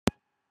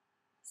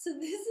So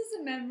this is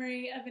a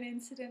memory of an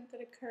incident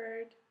that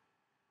occurred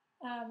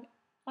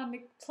on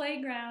the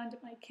playground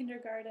at my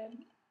kindergarten.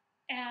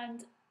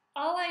 And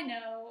all I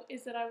know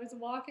is that I was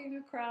walking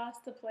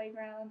across the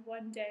playground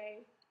one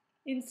day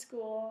in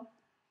school,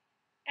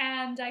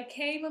 and I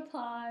came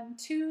upon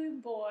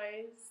two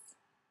boys.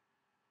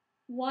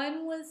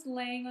 One was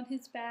laying on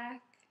his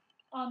back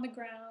on the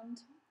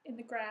ground in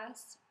the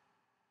grass,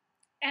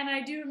 and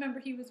I do remember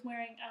he was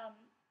wearing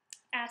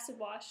acid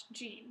wash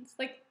jeans,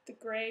 like the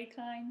gray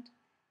kind,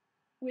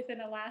 with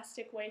an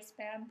elastic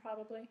waistband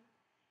probably.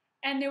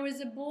 And there was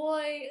a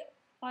boy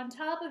on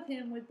top of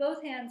him with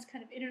both hands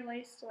kind of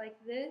interlaced like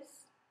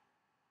this,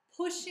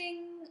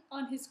 pushing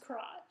on his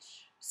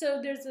crotch. So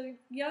there's a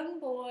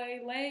young boy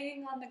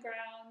laying on the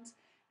ground,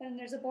 and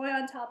there's a boy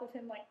on top of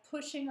him like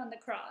pushing on the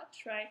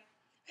crotch, right?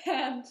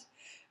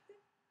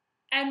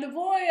 And the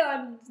boy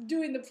on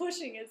doing the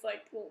pushing is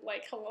like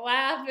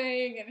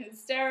laughing and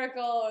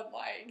hysterical and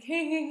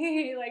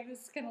like like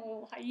this kind of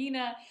little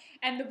hyena.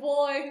 And the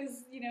boy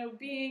who's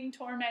being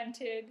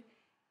tormented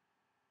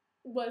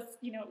was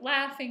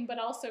laughing but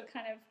also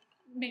kind of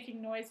making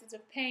noises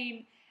of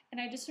pain. And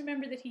I just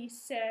remember that he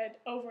said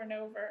over and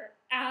over,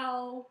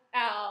 "Ow,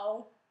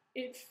 ow,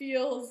 it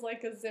feels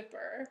like a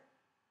zipper."